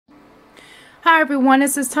Hi everyone,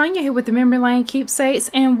 this is Tanya here with the Memory Lane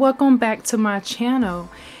Keepsakes, and welcome back to my channel.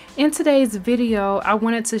 In today's video, I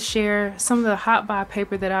wanted to share some of the hot buy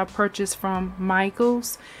paper that I purchased from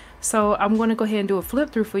Michaels. So I'm going to go ahead and do a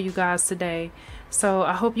flip through for you guys today. So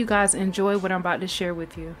I hope you guys enjoy what I'm about to share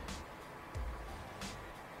with you.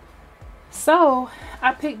 So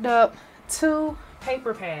I picked up two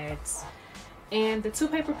paper pads, and the two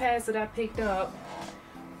paper pads that I picked up,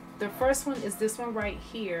 the first one is this one right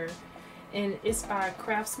here, and it's by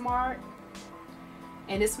Craftsmart,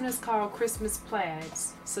 and this one is called Christmas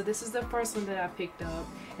Plaids. So this is the first one that I picked up,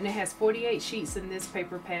 and it has 48 sheets in this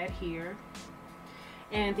paper pad here.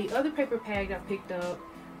 And the other paper pad I picked up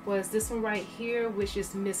was this one right here, which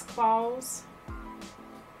is Miss Claus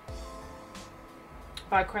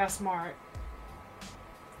by Craftsmart.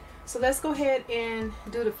 So let's go ahead and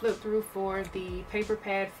do the flip through for the paper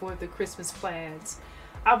pad for the Christmas plaids.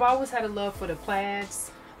 I've always had a love for the plaids.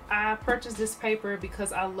 I purchased this paper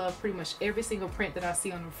because I love pretty much every single print that I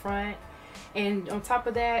see on the front. And on top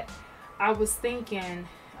of that, I was thinking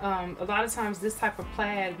a lot of times this type of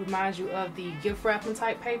plaid reminds you of the gift wrapping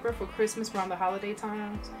type paper for Christmas around the holiday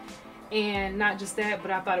times. And not just that,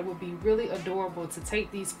 but I thought it would be really adorable to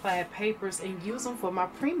take these plaid papers and use them for my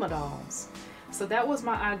Prima dolls. So that was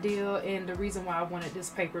my idea and the reason why I wanted this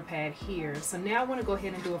paper pad here. So now I want to go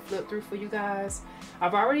ahead and do a flip through for you guys.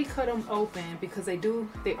 I've already cut them open because they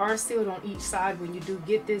are sealed on each side when you do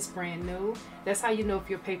get this brand new. That's how you know if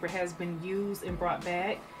your paper has been used and brought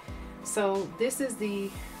back. So this is the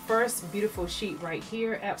first beautiful sheet right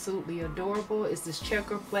here. Absolutely adorable. It's this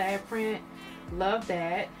checker plaid print. Love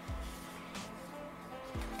that.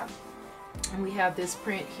 And we have this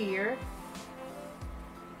print here.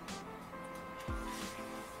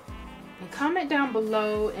 And comment down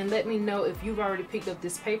below and let me know if you've already picked up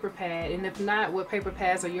this paper pad, and if not, what paper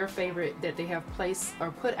pads are your favorite that they have placed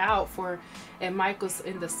or put out for at Michael's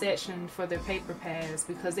in the section for their paper pads,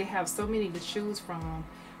 because they have so many to choose from.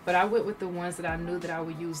 But I went with the ones that I knew that I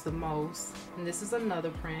would use the most. And this is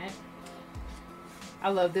another print. I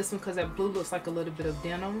love this one because that blue looks like a little bit of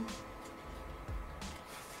denim.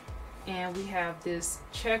 And we have this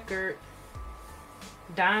checkered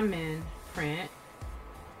diamond print.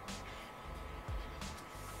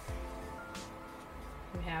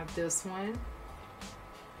 We have this one.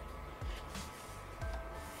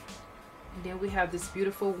 And then we have this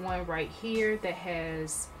beautiful one right here that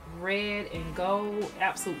has red and gold.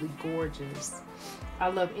 Absolutely gorgeous. I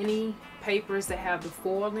love any papers that have the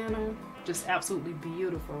foil in them. Just absolutely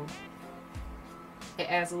beautiful.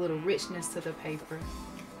 It adds a little richness to the paper.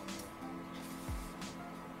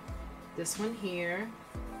 This one here.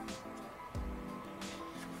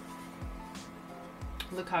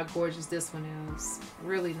 Look how gorgeous this one is.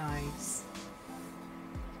 Really nice.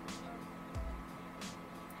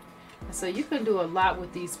 And so you can do a lot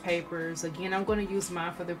with these papers. Again, I'm going to use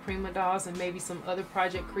mine for the Prima dolls and maybe some other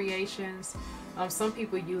project creations. Some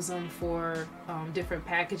people use them for different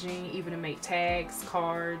packaging, even to make tags,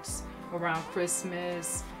 cards around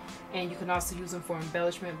Christmas. And you can also use them for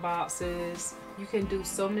embellishment boxes. You can do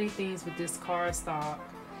so many things with this cardstock.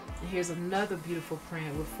 And here's another beautiful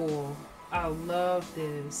print with foil. I love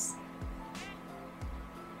this.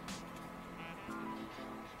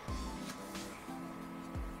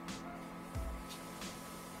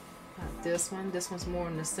 This one's more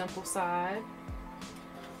on the simple side.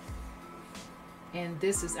 And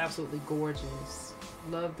this is absolutely gorgeous.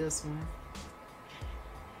 Love this one.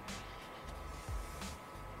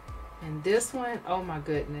 And this one, oh my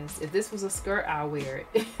goodness. If this was a skirt, I'll wear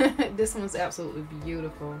it. This one's absolutely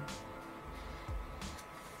beautiful.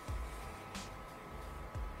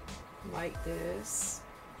 Like this.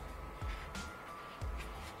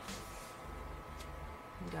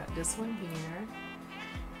 We got this one here.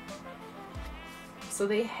 So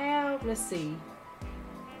they have, let's see,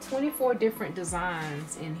 24 different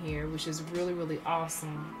designs in here, which is really, really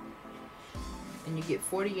awesome. And you get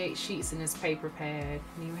 48 sheets in this paper pad.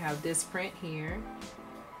 And you have this print here.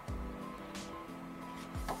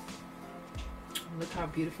 Look how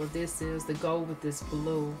beautiful this is. The gold with this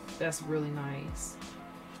blue. That's really nice.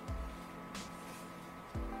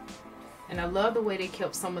 And I love the way they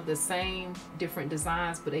kept some of the same different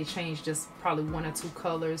designs, but they changed just probably one or two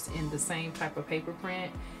colors in the same type of paper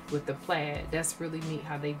print with the plaid. That's really neat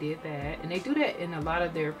how they did that. And they do that in a lot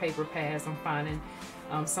of their paper pads. I'm finding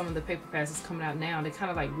some of the paper pads that's coming out now, they kind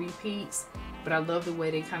of like repeats, but I love the way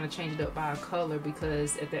they kind of changed it up by a color,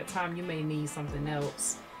 because at that time you may need something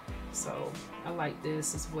else. So I like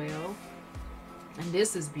this as well. And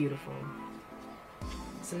this is beautiful.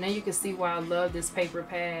 So now you can see why I love this paper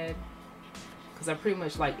pad, because I pretty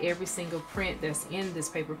much like every single print that's in this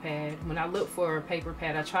paper pad. When I look for a paper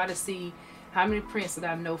pad, I try to see how many prints that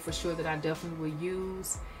I know for sure that I definitely will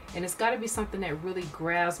use. And it's got to be something that really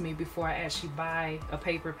grabs me before I actually buy a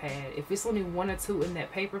paper pad. If it's only 1 or 2 in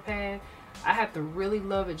that paper pad, I have to really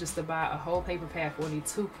love it just to buy a whole paper pad for only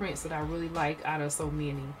 2 prints that I really like out of so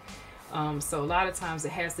many. So a lot of times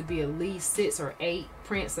it has to be at least 6 or 8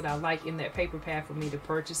 prints that I like in that paper pad for me to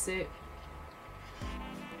purchase it.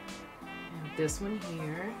 And this one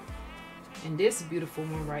here. And this beautiful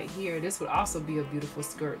one right here, this would also be a beautiful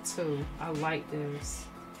skirt too. I like this.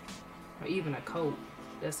 Or even a coat.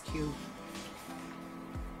 That's cute.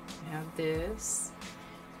 We have this.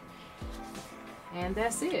 And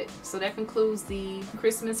that's it. So that concludes the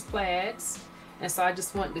Christmas plaids. And so I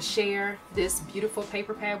just wanted to share this beautiful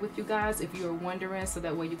paper pad with you guys if you were wondering, so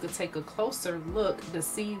that way you could take a closer look to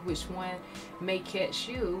see which one may catch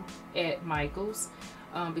you at Michael's.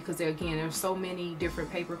 Because again, there's so many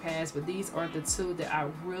different paper pads, but these are the 2 that I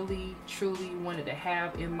really truly wanted to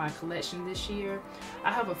have in my collection this year.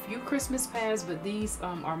 I have a few Christmas pads, but these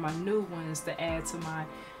are my new ones to add to my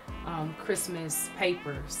Christmas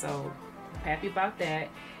paper. So I'm happy about that.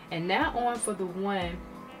 And now on for the one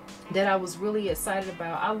that I was really excited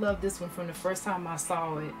about. I love this one from the first time I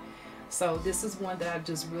saw it. So this is one that I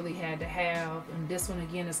just really had to have. And this one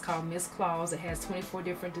again is called Miss Claus. It has 24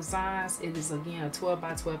 different designs. It is again a 12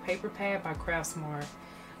 by 12 paper pad by Craftsmart.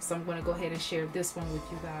 So I'm going to go ahead and share this one with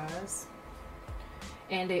you guys.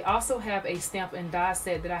 And they also have a stamp and die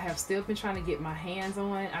set that I have still been trying to get my hands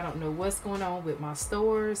on. I don't know what's going on with my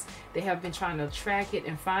stores. They have been trying to track it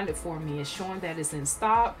and find it for me. It's showing that it's in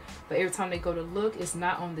stock, but every time they go to look, it's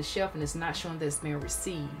not on the shelf and it's not showing that it's been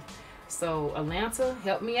received. So Atlanta,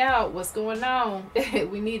 help me out. What's going on?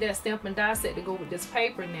 We need that stamp and die set to go with this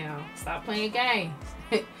paper now. Stop playing games.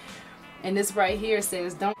 And this right here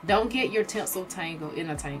says, don't get your tinsel tangle in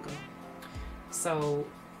a tangle. So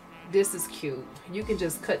this is cute. You can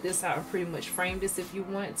just cut this out and pretty much frame this if you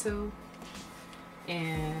want to.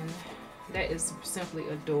 And that is simply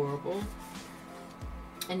adorable.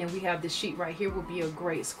 And then we have this sheet right here, will be a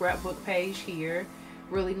great scrapbook page here.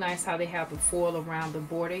 Really nice how they have the foil around the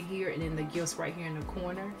border here, and then the gifts right here in the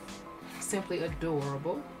corner. Simply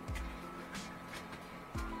adorable.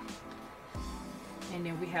 And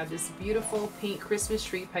then we have this beautiful pink Christmas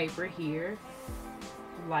tree paper here.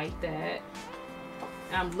 Like that.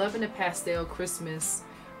 I'm loving the pastel Christmas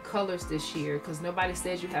colors this year, because nobody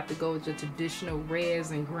says you have to go with the traditional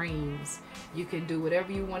reds and greens. You can do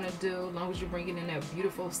whatever you want to do, as long as you're bringing in that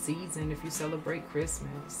beautiful season if you celebrate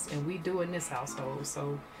Christmas. And we do in this household,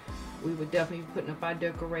 so we would definitely be putting up our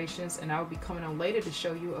decorations, and I'll be coming on later to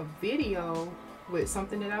show you a video with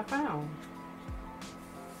something that I found.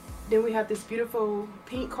 Then we have this beautiful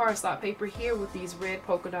pink cardstock paper here with these red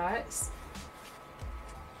polka dots.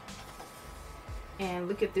 And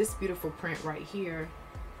look at this beautiful print right here.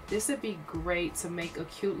 This would be great to make a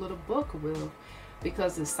cute little book with,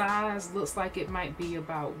 because the size looks like it might be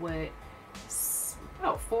about what,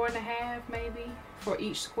 about 4.5 maybe for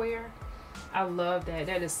each square. I love that.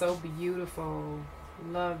 That is so beautiful.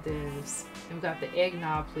 Love this. And we got the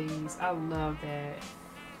eggnog, please. I love that.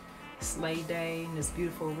 Sleigh day and this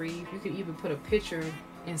beautiful wreath. You could even put a picture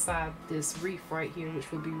inside this wreath right here,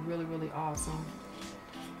 which would be really, really awesome.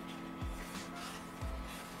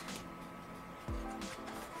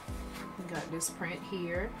 Got this print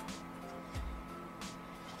here,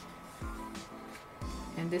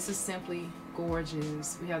 and this is simply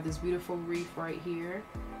gorgeous. We have this beautiful wreath right here,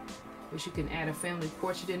 which you can add a family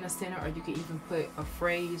portrait in the center, or you can even put a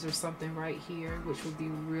phrase or something right here, which would be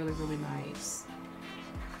really, really nice.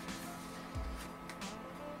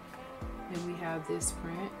 Then we have this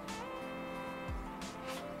print,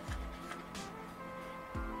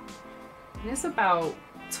 and it's about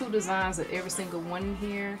 2 designs of every single one in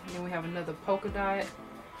here. And then we have another polka dot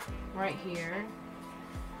right here.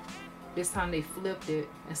 This time they flipped it.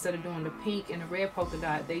 Instead of doing the pink and the red polka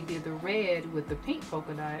dot, they did the red with the pink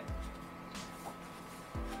polka dot.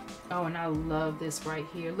 Oh, and I love this right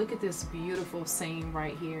here. Look at this beautiful scene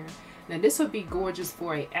right here. Now this would be gorgeous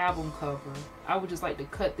for an album cover. I would just like to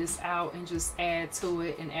cut this out and just add to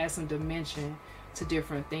it and add some dimension to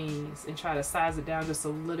different things and try to size it down just a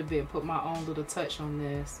little bit, put my own little touch on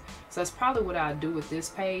this. So that's probably what I do with this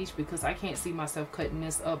page, because I can't see myself cutting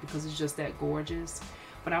this up because it's just that gorgeous.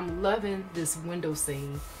 But I'm loving this window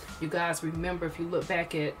scene. You guys remember, if you look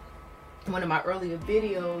back at one of my earlier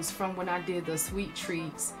videos from when I did the sweet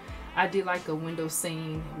treats, I did like a window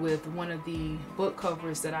scene with one of the book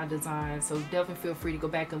covers that I designed. So definitely feel free to go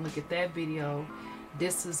back and look at that video.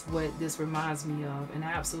 This is what this reminds me of, and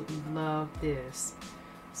I absolutely love this.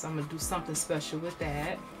 So I'm going to do something special with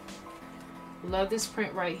that. Love this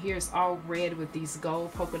print right here. It's all red with these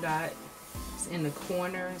gold polka dots in the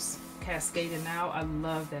corners cascading out. I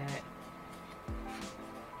love that.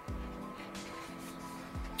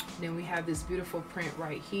 Then we have this beautiful print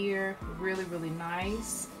right here. Really, really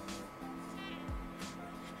nice.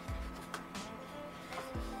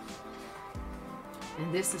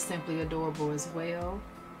 And this is simply adorable as well.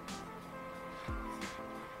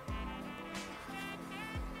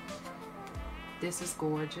 This is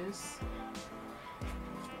gorgeous.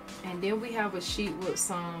 And then we have a sheet with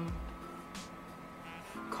some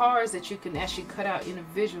cards that you can actually cut out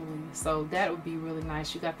individually. So that would be really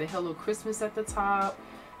nice. You got the Hello Christmas at the top,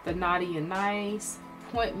 the Naughty and Nice,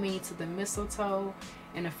 Point Me to the Mistletoe,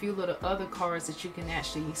 and a few little other cards that you can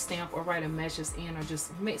actually stamp or write a message in, or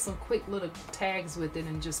just make some quick little tags with it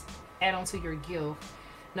and just add on to your gift.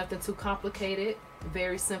 Nothing too complicated,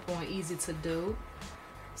 very simple and easy to do.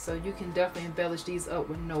 So you can definitely embellish these up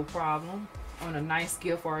with no problem on a nice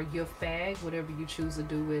gift or a gift bag, whatever you choose to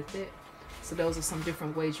do with it. So those are some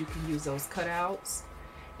different ways you can use those cutouts.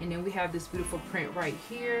 And then we have this beautiful print right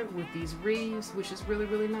here with these wreaths, which is really,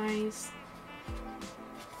 really nice.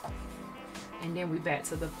 And then we back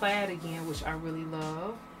to the plaid again, which I really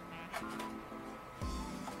love.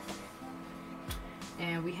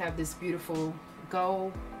 And we have this beautiful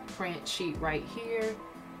gold print sheet right here.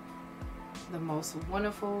 The most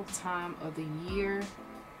wonderful time of the year.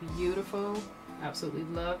 Beautiful. Absolutely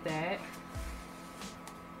love that.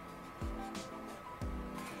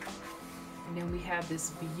 And then we have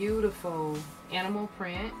this beautiful animal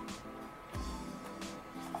print.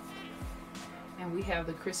 And we have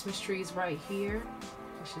the Christmas trees right here,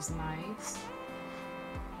 which is nice.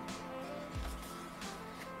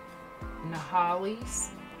 And the hollies.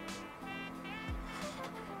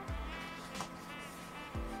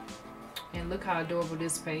 And look how adorable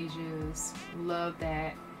this page is. Love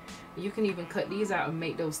that. You can even cut these out and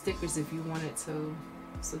make those stickers if you wanted to.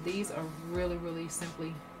 So these are really, really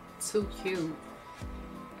simply too cute.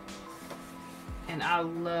 And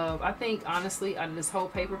I think honestly, out of this whole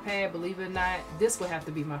paper pad, believe it or not, this would have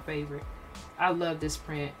to be my favorite. I love this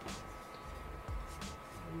print.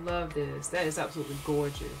 Love this. That is absolutely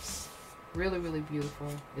gorgeous. Really, really beautiful.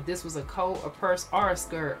 If this was a coat, a purse, or a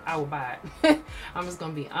skirt, I would buy it. I'm just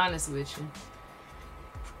gonna be honest with you.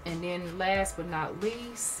 And then last but not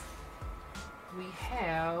least, we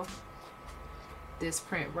have this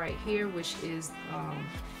print right here, which is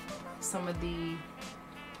some of the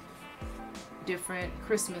different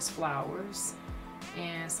Christmas flowers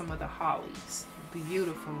and some of the hollies.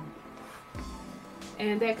 Beautiful.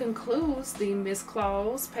 And that concludes the Miss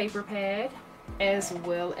Claus paper pad, as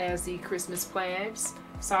well as the Christmas plaids.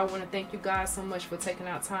 So I want to thank you guys so much for taking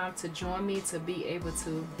out time to join me, to be able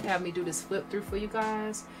to have me do this flip through for you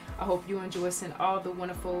guys. I hope you enjoy seeing all the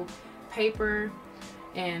wonderful paper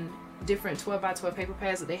and different 12 by 12 paper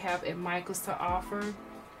pads that they have at Michael's to offer.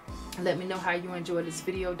 Let me know how you enjoyed this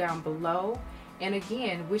video down below. And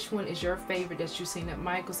again, which one is your favorite that you've seen at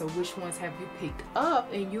Michael's, or which ones have you picked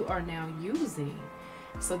up and you are now using?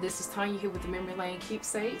 So this is Tanya here with the Memory Lane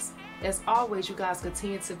Keepsakes. As always, you guys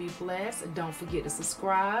continue to be blessed. Don't forget to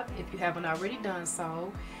subscribe if you haven't already done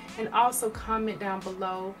so. And also comment down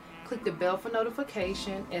below. Click the bell for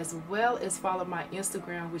notification, as well as follow my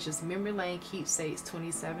Instagram, which is Memory Lane Keepsakes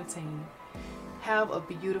 2017. Have a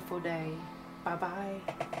beautiful day. Bye-bye.